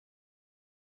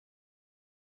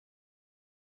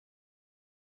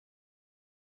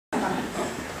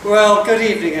Well, good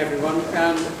evening everyone,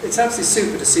 and it's absolutely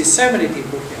super to see so many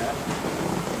people here.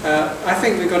 I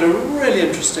think we've got a really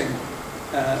interesting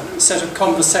set of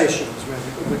conversations really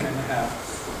that we're going to have.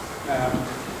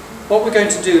 What we're going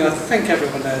to do, I think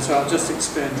everyone knows, so I'll just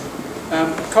explain.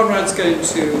 Conrad's going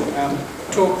to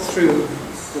talk through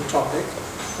the topic,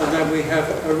 and then we have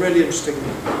a really interesting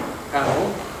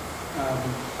panel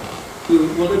who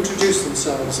will introduce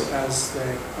themselves as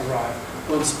they arrive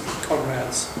once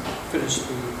Conrad's finished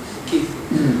the key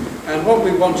thing. And what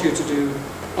we want you to do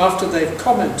after they've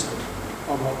commented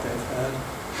on what they've heard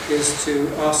is to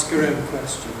ask your own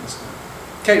questions.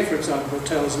 Kate, for example,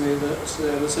 tells me that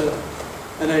there was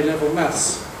an A-level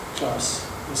maths class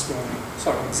this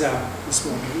morning, exam this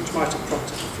morning, which might have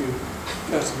prompted a few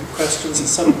pertinent questions in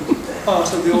some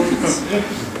part of the audience.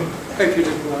 Hope you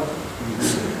did well.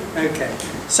 Okay,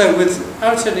 so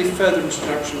without any further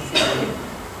introduction from me,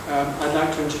 I'd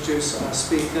like to introduce our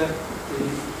speaker, the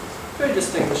very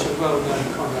distinguished and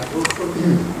well-known Conrad Wolfram,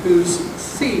 whose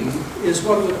theme is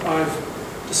one that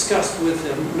I've discussed with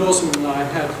him. Norseman and I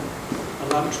had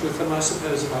a lunch with him, I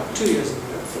suppose, about 2 years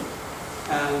ago.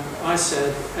 And I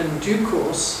said, in due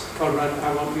course, Conrad,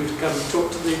 I want you to come and talk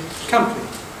to the company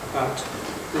about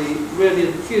the really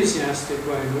enthusiastic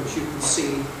way in which you can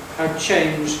see how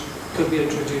change could be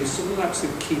introduced as an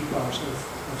absolute key part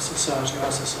of society,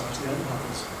 our society and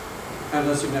others. And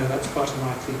as you know, that's part of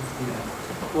my theme for the year.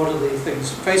 What are the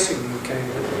things facing the UK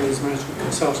that these management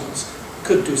consultants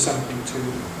could do something to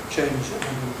change and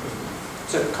improve?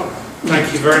 So, Conrad.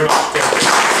 Thank you very much, David.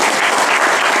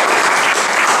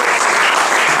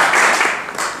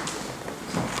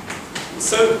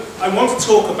 So, I want to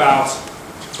talk about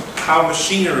how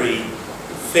machinery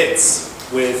fits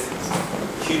with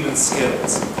human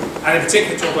skills. And in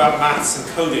particular talk about maths and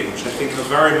coding, which I think are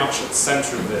very much at the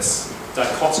centre of this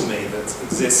dichotomy that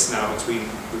exists now between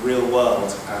the real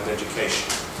world and education.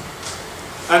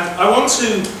 And I want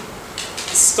to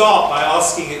start by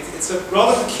asking, it's a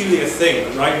rather peculiar thing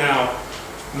that right now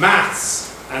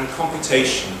maths and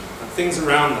computation and things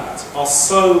around that are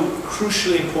so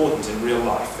crucially important in real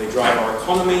life. They drive our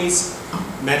economies.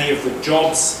 Many of the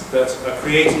jobs that are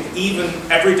created, even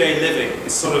everyday living,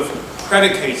 is sort of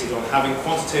predicated on having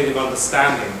quantitative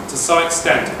understanding to some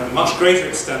extent, and a much greater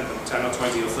extent than 10 or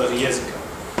 20 or 30 years ago.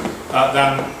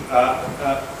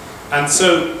 And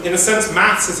so, in a sense,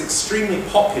 maths is extremely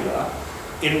popular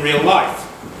in real life.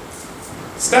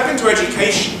 Step into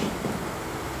education,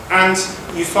 and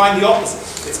you find the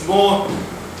opposite. It's more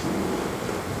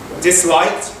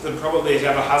disliked than probably it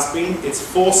ever has been. It's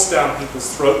forced down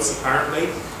people's throats, apparently.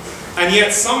 And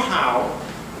yet, somehow,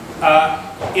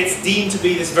 it's deemed to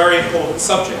be this very important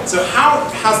subject. So how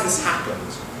has this happened?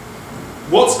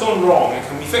 What's gone wrong and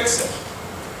can we fix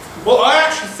it? Well, I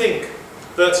actually think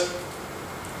that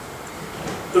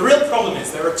the real problem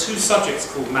is there are two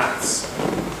subjects called maths.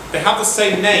 They have the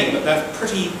same name, but they're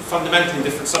pretty fundamentally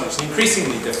different subjects,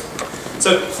 increasingly different.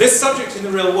 So this subject in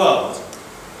the real world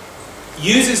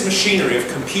uses machinery of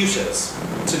computers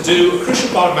to do a crucial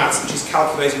part of maths, which is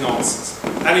calculating answers.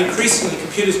 And increasingly,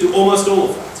 computers do almost all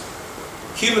of that.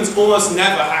 Humans almost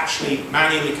never actually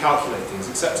manually calculate things,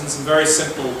 except in some very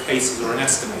simple cases or in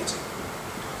estimating.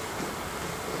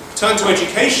 Turn to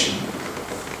education.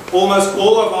 Almost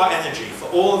all of our energy for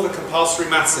all of the compulsory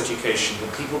maths education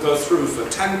that people go through for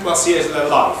 10 plus years of their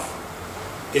life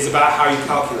is about how you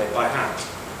calculate by hand.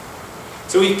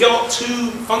 So we've got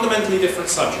two fundamentally different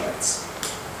subjects,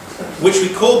 which we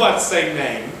call by the same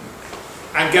name,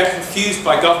 and get confused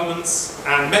by governments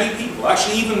and many people,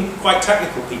 actually even quite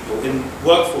technical people in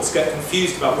workforce get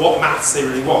confused about what maths they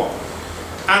really want.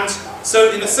 And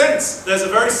so in a sense, there's a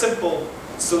very simple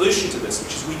solution to this,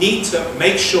 which is we need to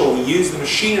make sure we use the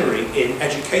machinery in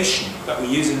education that we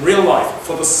use in real life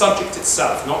for the subject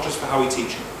itself, not just for how we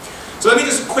teach it. So let me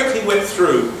just quickly whip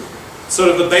through sort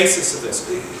of the basis of this.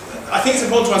 I think it's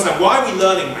important to understand why are we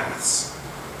learning maths,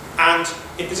 and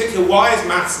in particular, why is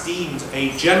maths deemed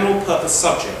a general purpose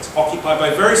subject occupied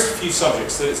by very few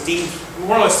subjects that it's deemed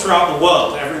more or less throughout the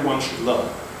world everyone should learn?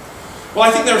 Well, I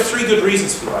think there are three good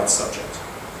reasons for the right subject.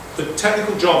 The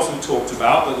technical jobs we talked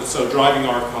about that are so driving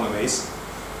our economies,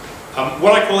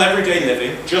 what I call everyday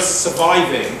living, just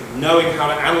surviving, knowing how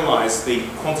to analyze the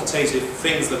quantitative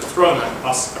things that are thrown at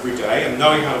us every day and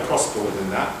knowing how to prosper within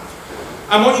that.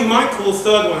 And what you might call the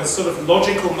third one is sort of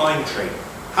logical mind training.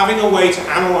 Having a way to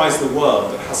analyze the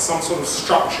world that has some sort of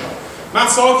structure.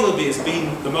 Maths arguably has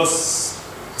been the most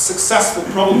successful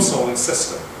problem-solving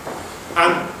system.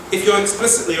 And if you're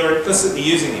explicitly or implicitly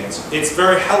using it, it's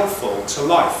very helpful to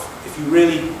life if you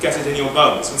really get it in your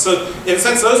bones. And so, in a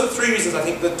sense, those are three reasons I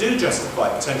think that do justify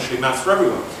potentially maths for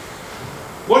everyone.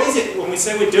 What is it when we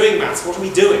say we're doing maths? What are we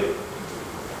doing?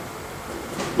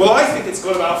 Well, I think it's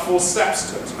got about 4 steps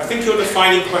to it. I think you're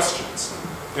defining questions.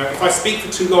 You know, if I speak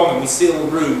for too long and we seal the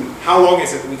room, how long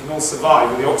is it that we can all survive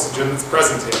with the oxygen that's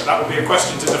present here? That would be a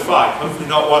question to define, hopefully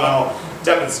not one I'll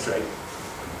demonstrate.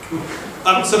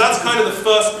 So that's kind of the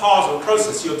first part of the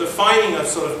process. You're defining a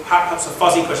sort of perhaps a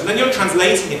fuzzy question. Then you're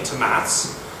translating it to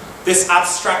maths, this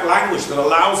abstract language that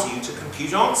allows you to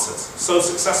compute answers so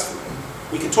successfully.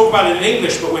 We can talk about it in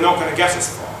English, but we're not going to get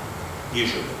as far,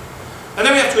 usually. And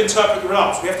then we have to interpret the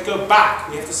results. We have to go back.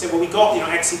 We have to say, well, we got, you know,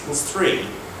 x equals 3.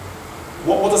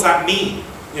 What does that mean?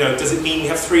 You know, does it mean we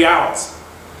have 3 hours?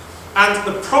 And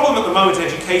the problem at the moment in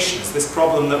education is this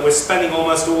problem that we're spending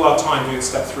almost all our time doing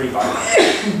step 3 by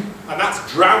hand. And that's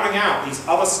drowning out these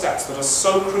other steps that are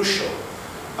so crucial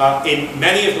in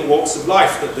many of the walks of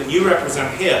life that you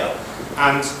represent here,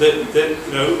 and that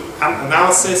you know,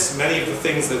 analysis, many of the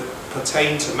things that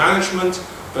pertain to management,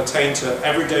 pertain to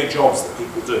everyday jobs that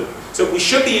people do. So we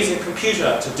should be using a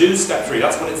computer to do step 3,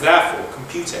 that's what it's there for,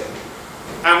 computing.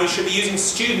 And we should be using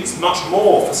students much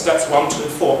more for steps 1, 2,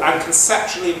 and 4, and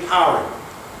conceptually empowering them.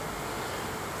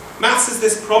 Maths is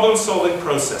this problem-solving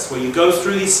process where you go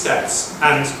through these steps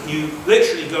and you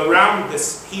literally go around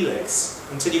this helix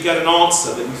until you get an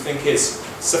answer that you think is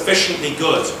sufficiently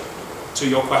good to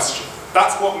your question.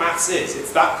 That's what maths is.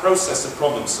 It's that process of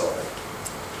problem-solving.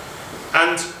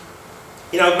 And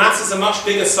you know, maths is a much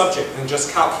bigger subject than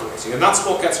just calculating, and that's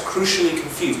what gets crucially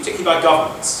confused, particularly by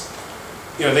governments.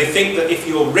 You know, they think that if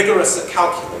you're rigorous at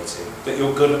calculating, that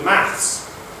you're good at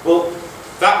maths. Well,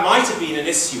 that might have been an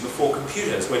issue before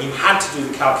computers, when you had to do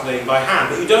the calculating by hand,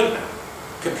 but you don't now.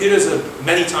 Computers are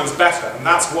many times better, and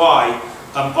that's why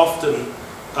often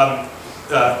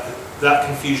that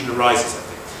confusion arises, I think.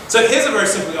 So here's a very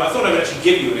simple, I thought I would actually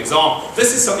give you an example.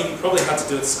 This is something you probably had to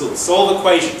do at school, solve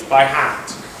equations by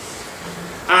hand.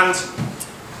 And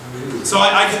so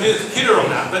I can do the computer on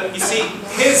that, but you see,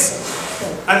 here's,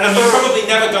 and you've probably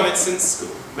never done it since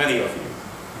school, many of you.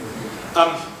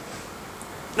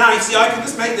 Now, you see, I can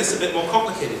just make this a bit more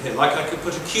complicated here, like I could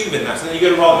put a cube in that, and then you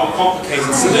get a rather more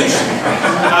complicated solution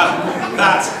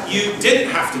that you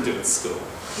didn't have to do at school.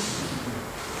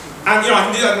 And, you know, I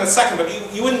can do that in a second, but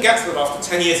you wouldn't get to that after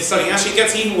 10 years of studying. Actually, it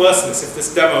gets even worse than this if this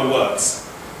demo works.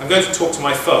 I'm going to talk to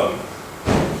my phone.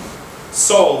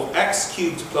 Solve x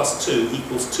cubed plus 2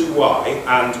 equals 2y,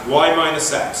 and y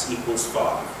minus x equals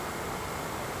 5.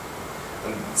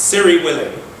 And Siri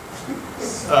willing,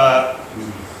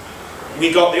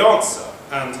 we got the answer,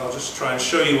 and I'll just try and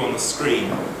show you on the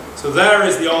screen. So there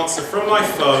is the answer from my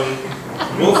phone,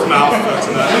 Wolfram Alpha,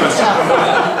 to that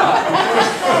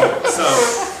question. So,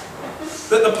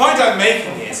 the point I'm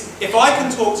making is, if I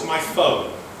can talk to my phone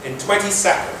in 20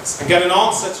 seconds and get an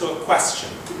answer to a question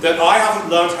that I haven't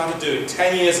learned how to do in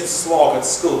 10 years of slog at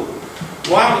school,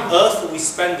 why on earth are we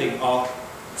spending our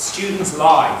students'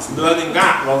 lives learning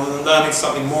that rather than learning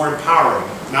something more empowering?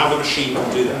 Now the machine can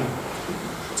do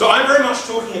that. So I'm very much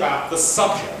talking about the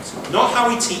subject, not how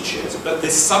we teach it, but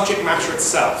this subject matter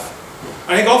itself.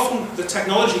 I think often the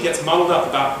technology gets muddled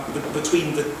up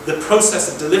between the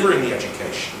process of delivering the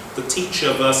education, the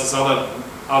teacher versus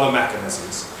other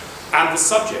mechanisms, and the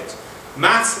subject.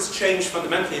 Maths has changed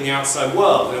fundamentally in the outside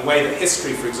world in a way that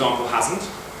history, for example, hasn't.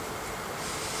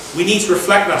 We need to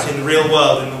reflect that in the real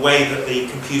world in the way that the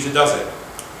computer does it.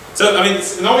 So, I mean,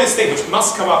 it's an obvious thing which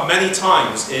must come up many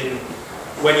times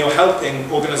when you're helping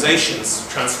organizations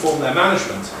transform their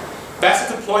management.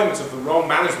 Better deployment of the wrong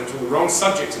management or the wrong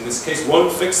subject in this case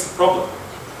won't fix the problem.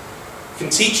 You can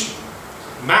teach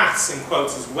maths, in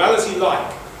quotes, as well as you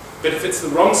like, but if it's the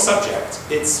wrong subject,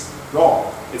 it's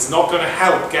wrong. It's not going to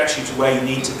help get you to where you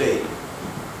need to be.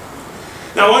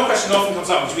 Now, one question that often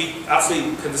comes up, which we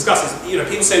absolutely can discuss, is, you know,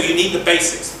 people say, well, you need the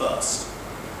basics first.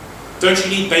 Don't you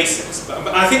need basics? But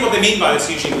I think what they mean by this,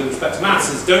 usually with respect to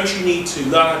maths, is don't you need to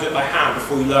learn how to do it by hand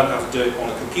before you learn how to do it on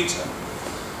a computer?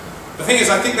 The thing is,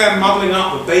 I think they're muddling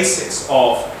up the basics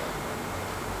of,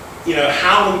 you know,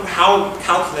 how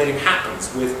calculating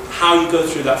happens with how you go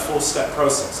through that 4-step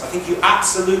process. I think you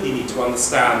absolutely need to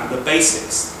understand the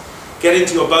basics. Get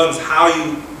into your bones how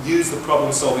you use the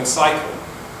problem-solving cycle.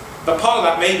 But part of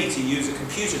that may be to use a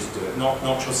computer to do it,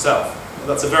 not yourself.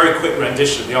 That's a very quick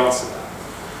rendition of the answer there.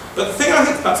 But the thing I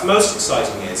think perhaps most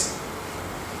exciting is,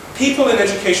 people in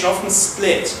education often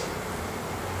split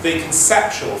the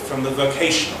conceptual from the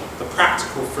vocational, the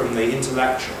practical from the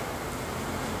intellectual.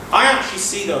 I actually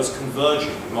see those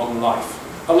converging in modern life.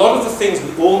 A lot of the things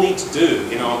we all need to do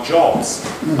in our jobs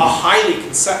are highly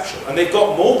conceptual, and they've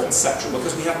got more conceptual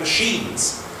because we have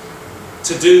machines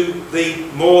to do the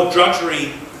more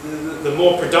drudgery, the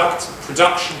more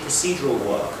production procedural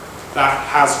work that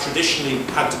has traditionally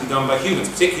had to be done by humans,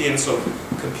 particularly in sort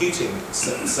of computing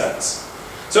sense.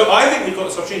 So I think we've got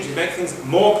this opportunity to make things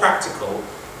more practical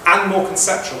and more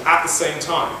conceptual at the same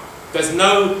time. There's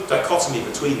no dichotomy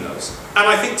between those. And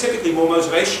I think typically more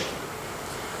motivation.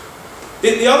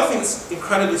 The other thing that's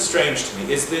incredibly strange to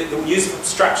me is the use of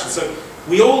abstraction. So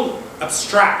we all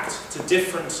abstract to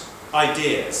different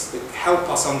ideas that help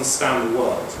us understand the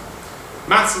world.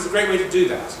 Maths is a great way to do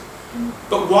that.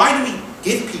 But why do we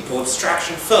give people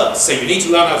abstraction first? Say you need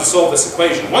to learn how to solve this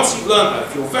equation. Once you've learned that,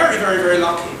 if you're very, very, very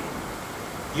lucky,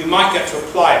 you might get to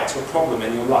apply it to a problem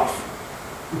in your life.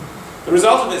 The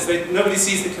result of it is that nobody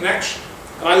sees the connection.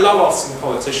 And I love asking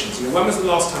politicians, when was the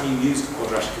last time you used a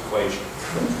quadratic equation?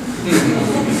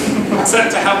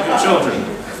 Except to help your children.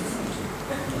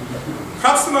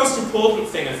 Perhaps the most important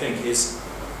thing, I think, is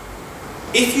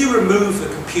if you remove the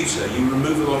computer, you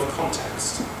remove a lot of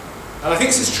context. And I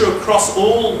think this is true across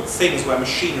all things where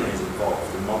machinery is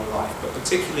involved in modern life, but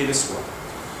particularly this one.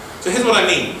 So here's what I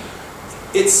mean.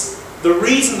 It's the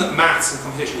reason that maths and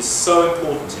computation is so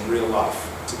important in real life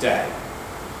today,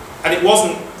 and it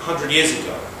wasn't 100 years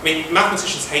ago. I mean,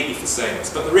 mathematicians hate me for saying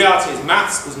this, but the reality is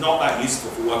maths was not that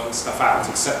useful for working stuff out,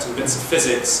 except in bits of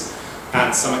physics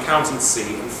and some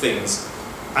accountancy and things,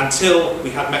 until we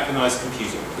had mechanized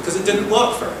computing, because it didn't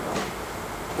work very well.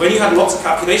 When you had lots of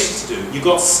calculations to do, you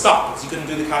got stuck because you couldn't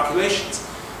do the calculations.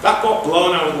 That got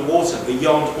blown out of the water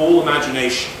beyond all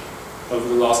imagination over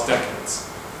the last decades.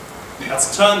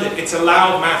 That's turned it, it's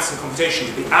allowed maths and computation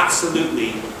to be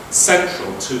absolutely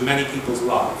central to many people's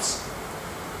lives.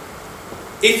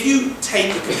 If you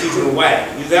take the computer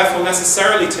away, you therefore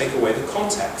necessarily take away the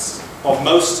context of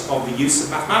most of the use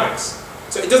of mathematics.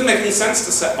 So it doesn't make any sense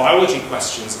to set biology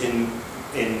questions in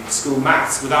school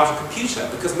maths without a computer,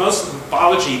 because most of the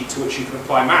biology to which you can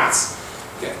apply maths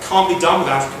can't be done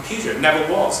without a computer. It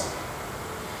never was.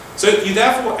 So you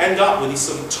therefore end up with these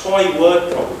sort of toy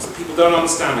word problems that people don't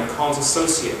understand and can't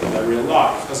associate with their real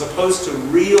life, as opposed to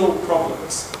real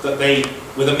problems that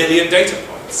with a million data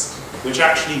points, which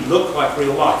actually look like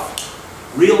real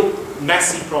life. Real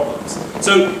messy problems.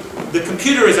 So the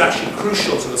computer is actually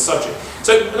crucial to the subject.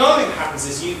 So another thing that happens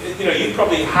is you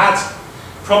probably had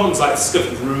problems like this.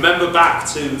 If you remember back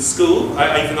to school,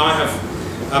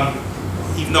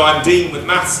 even though I'm dealing with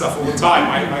math stuff all the time,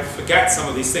 I forget some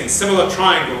of these things. Similar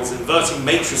triangles, inverting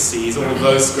matrices, all of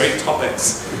those great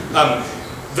topics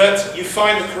that you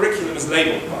find the curriculum is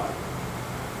labelled by.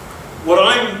 What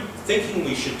I'm thinking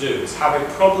we should do is have a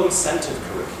problem-centered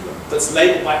curriculum that's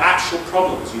labelled by actual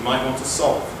problems you might want to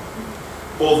solve,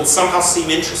 or that somehow seem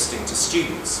interesting to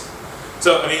students.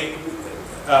 So, I mean,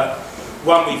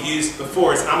 one we've used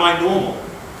before is, am I normal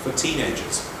for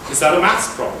teenagers? Is that a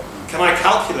maths problem? Can I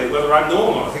calculate whether I'm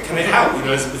normal? Can it help?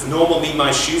 Does normal mean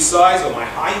my shoe size or my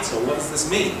height, or what does this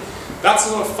mean? That's a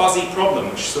sort of fuzzy problem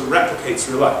which sort of replicates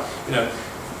real life.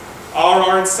 Are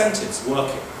our incentives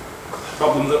working? A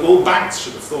problem that all banks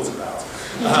should have thought about,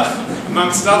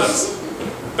 amongst others.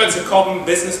 But it's a common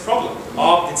business problem.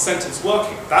 Are incentives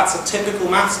working? That's a typical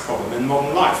maths problem in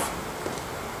modern life.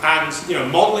 And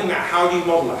modelling that, how do you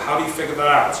model that? How do you figure that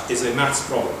out? Is a maths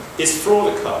problem. Is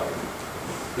fraud occurring?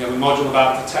 We have a module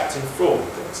about detecting fraud and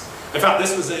things. In fact,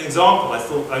 this was an example I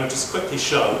thought I would just quickly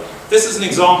show. This is an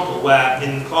example where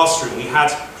in the classroom we had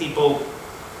people,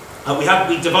 we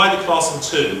divided the class in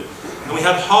two, and we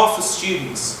had half the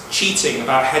students cheating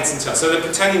about heads and tails. So they're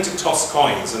pretending to toss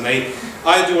coins, and they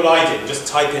either do what I did, just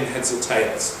type in heads or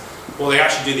tails, or they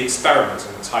actually do the experiment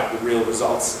and type the real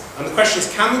results. And the question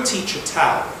is, can the teacher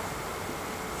tell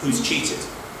who's cheated?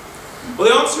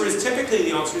 Well, typically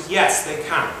the answer is yes, they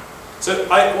can. So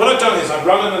what I've done is I've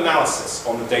run an analysis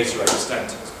on the data I just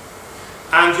entered.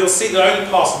 And you'll see that I only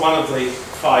passed one of the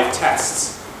 5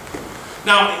 tests.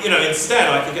 Now, instead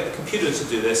I can get the computer to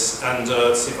do this, and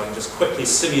see if I can just quickly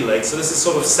simulate. So this is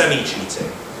sort of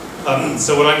semi-cheating.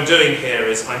 So what I'm doing here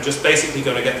is I'm just basically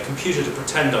going to get the computer to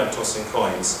pretend I'm tossing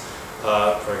coins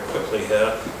very quickly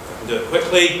here. If I can do it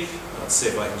quickly, let's see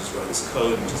if I can just run this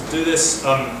code and just do this.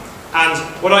 And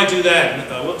what I do then,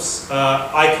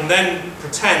 I can then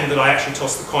pretend that I actually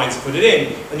toss the coins and put it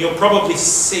in, and you'll probably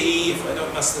see, if I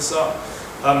don't mess this up,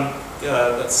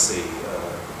 let's see,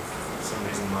 for some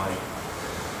reason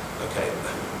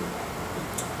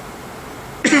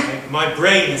my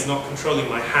brain is not controlling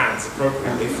my hands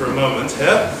appropriately for a moment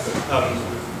here.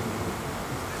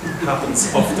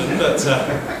 Happens often, but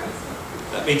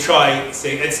let me try.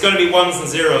 See, it's going to be ones and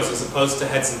zeros as opposed to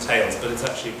heads and tails, but it's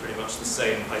actually pretty much the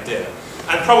same idea.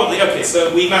 And probably, okay,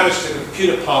 so we managed to, the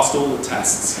computer passed all the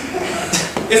tests.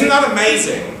 Isn't that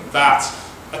amazing that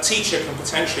a teacher can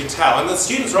potentially tell, and the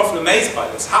students are often amazed by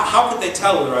this, how could they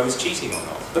tell whether I was cheating or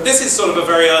not? But this is sort of a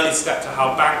very early step to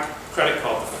how bank credit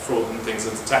card fraud and things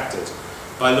are detected,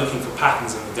 by looking for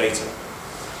patterns in the data.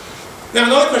 Now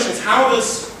another question is, how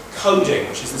does coding,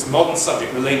 which is this modern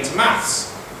subject, relate to maths?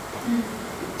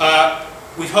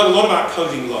 We've heard a lot about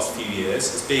coding the last few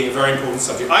years as being a very important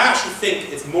subject. I actually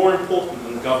think it's more important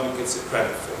than the government gives it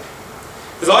credit for.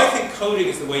 Because I think coding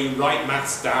is the way you write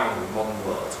maths down in the modern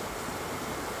world.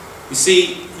 You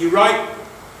see, you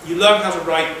learn how to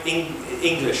write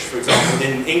English, for example,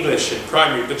 in English in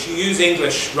primary, but you use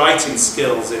English writing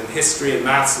skills in history and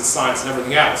maths and science and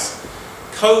everything else.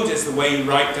 Code is the way you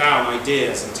write down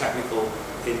ideas and technical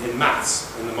in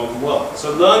maths in the modern world.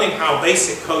 So learning how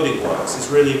basic coding works is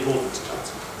really important to that.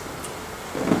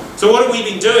 So what have we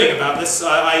been doing about this?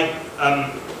 I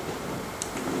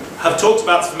have talked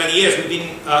about this for many years. We've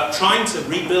been trying to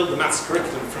rebuild the maths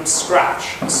curriculum from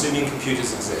scratch, assuming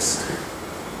computers exist.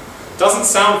 Doesn't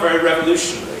sound very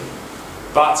revolutionary,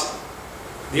 but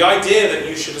the idea that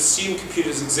you should assume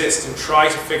computers exist and try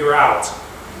to figure out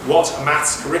what a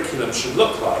maths curriculum should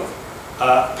look like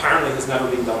apparently has never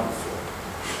been done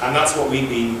before. And that's what we've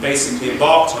been basically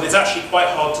embarked on. It's actually quite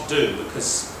hard to do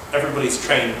because everybody's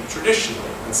trained traditionally,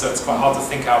 and so it's quite hard to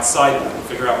think outside that and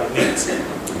figure out what it means.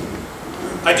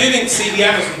 I do think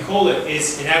CBM, as we call it,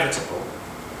 is inevitable.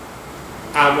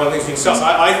 And one of the things we discuss,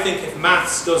 I think if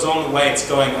maths goes on the way it's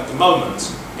going at the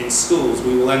moment in schools,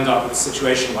 we will end up with a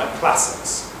situation like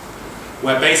classics,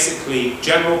 where basically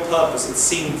general purpose is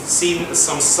seen as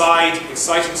some side,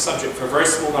 exciting subject for a very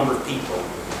small number of people,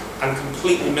 and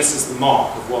completely misses the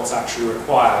mark of what's actually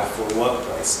required for the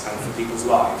workplace and for people's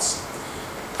lives.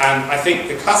 And I think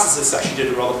the classicists actually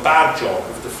did a rather bad job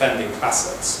of defending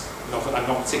classics. I'm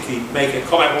not particularly making a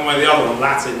comment one way or the other on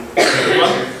Latin,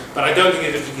 but I don't think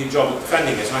they did a particular job of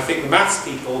defending it. And I think the maths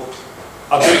people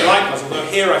are doing likewise, although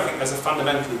here I think there's a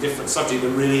fundamentally different subject that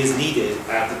really is needed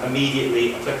and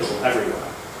immediately applicable everywhere.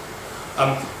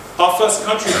 Our first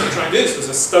country to try and do this was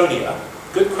Estonia.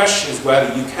 Good question is where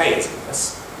the UK is in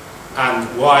this, and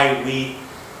why we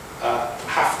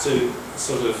have to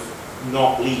sort of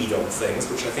not lead on things,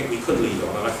 which I think we could lead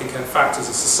on. And I think, in fact, as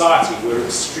a society, we're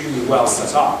extremely well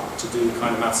set up to do the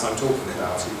kind of maths I'm talking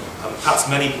about. Perhaps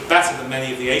better than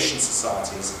many of the Asian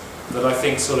societies that I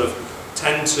think sort of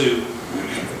tend to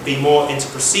be more into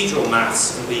procedural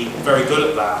maths and be very good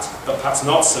at that, but perhaps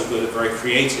not so good at very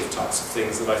creative types of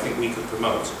things that I think we could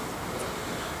promote.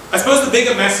 I suppose the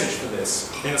bigger message for this,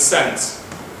 in a sense,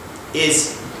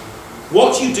 is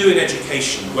what you do in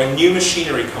education when new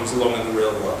machinery comes along in the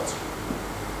real world.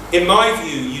 In my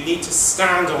view, you need to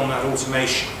stand on that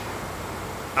automation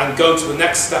and go to the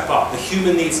next step up. The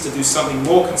human needs to do something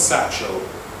more conceptual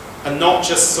and not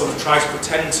just sort of try to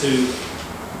pretend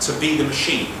to be the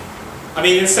machine. I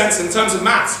mean, in a sense, in terms of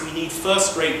maths, we need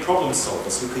first-rate problem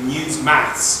solvers who can use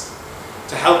maths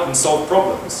to help them solve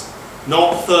problems,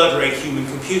 not third-rate human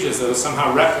computers that are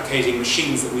somehow replicating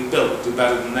machines that we built that do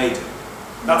better than they do.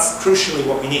 That's crucially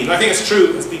what we need. And I think it's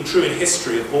true, it's been true in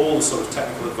history of all the sort of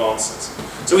technical advances.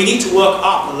 So we need to work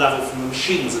up a level from the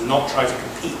machines and not try to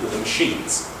compete with the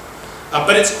machines.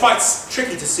 But it's quite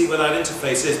tricky to see where that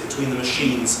interface is between the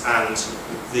machines and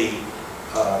the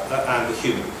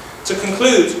human. To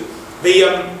conclude, it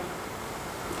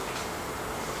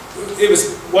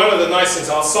was one of the nice things,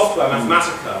 our software,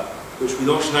 Mathematica, which we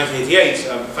launched in 1988,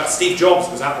 in fact Steve Jobs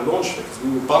was at the launch of it because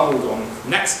we were bundled on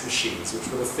Next machines, which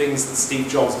were the things that Steve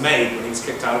Jobs made when he was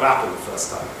kicked out of Apple the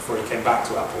first time, before he came back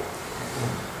to Apple.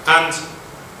 And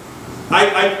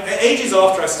ages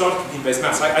after I started computer-based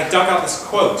maths, I dug out this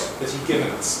quote that he'd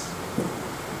given us.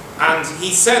 And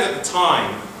he said at the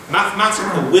time,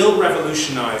 Mathematica will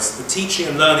revolutionize the teaching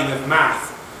and learning of math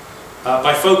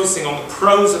by focusing on the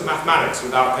pros of mathematics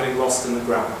without getting lost in the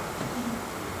grammar.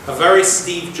 A very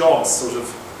Steve Jobs sort of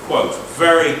quote,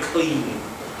 very clean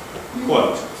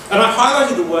quote. And I've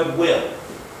highlighted the word will,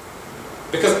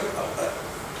 because,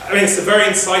 I mean, it's a very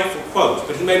insightful quote,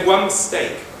 but he made one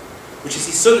mistake, which is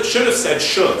he should have said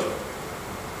should.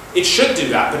 It should do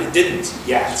that, but it didn't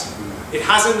yet. It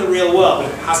has in the real world,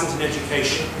 but it hasn't in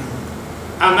education.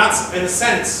 And that's, in a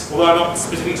sense, although I'm not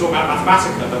specifically talking about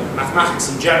Mathematica, but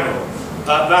mathematics in general,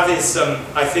 that is,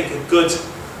 I think, a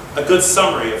good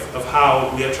summary of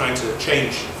how we are trying to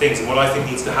change things and what I think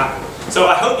needs to happen. So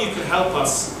I hope you can help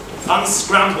us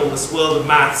unscramble this world of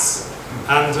maths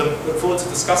and look forward to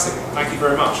discussing it. Thank you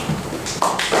very much.